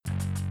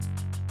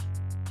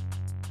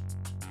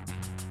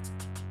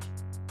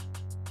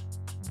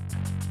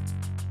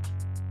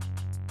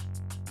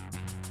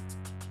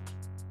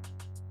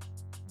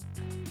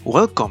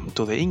Welcome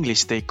to the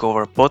English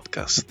Takeover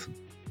podcast.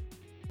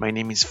 My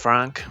name is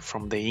Frank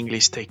from the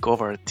English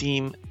Takeover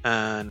team,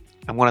 and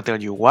I'm going to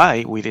tell you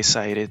why we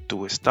decided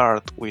to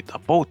start with a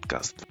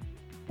podcast.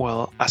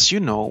 Well, as you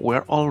know,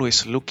 we're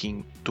always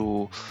looking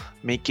to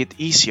make it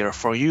easier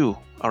for you,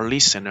 our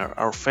listener,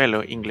 our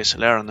fellow English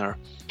learner,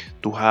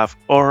 to have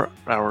all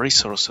our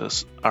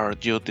resources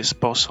at your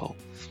disposal.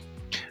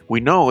 We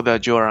know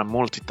that you're a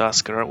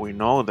multitasker, we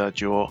know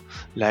that you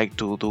like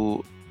to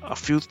do a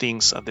few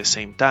things at the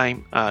same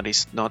time, and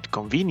it's not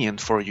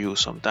convenient for you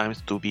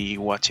sometimes to be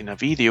watching a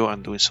video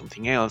and doing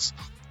something else,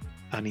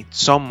 and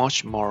it's so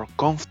much more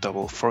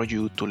comfortable for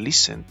you to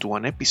listen to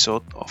an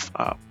episode of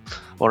a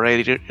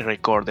already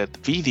recorded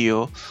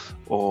video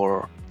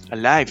or a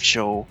live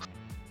show.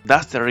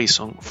 That's the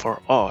reason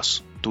for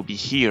us to be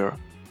here,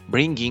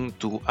 bringing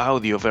to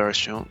audio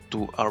version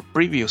to our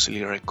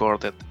previously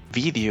recorded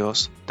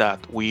videos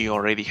that we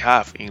already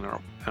have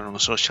on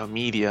social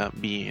media,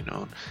 being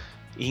on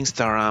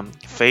Instagram,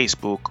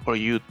 Facebook, or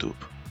YouTube.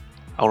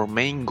 Our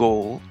main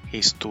goal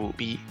is to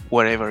be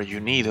wherever you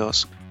need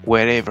us,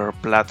 wherever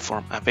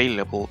platform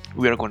available,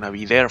 we are gonna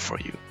be there for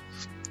you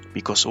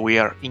because we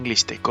are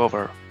English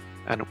Takeover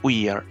and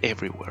we are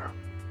everywhere.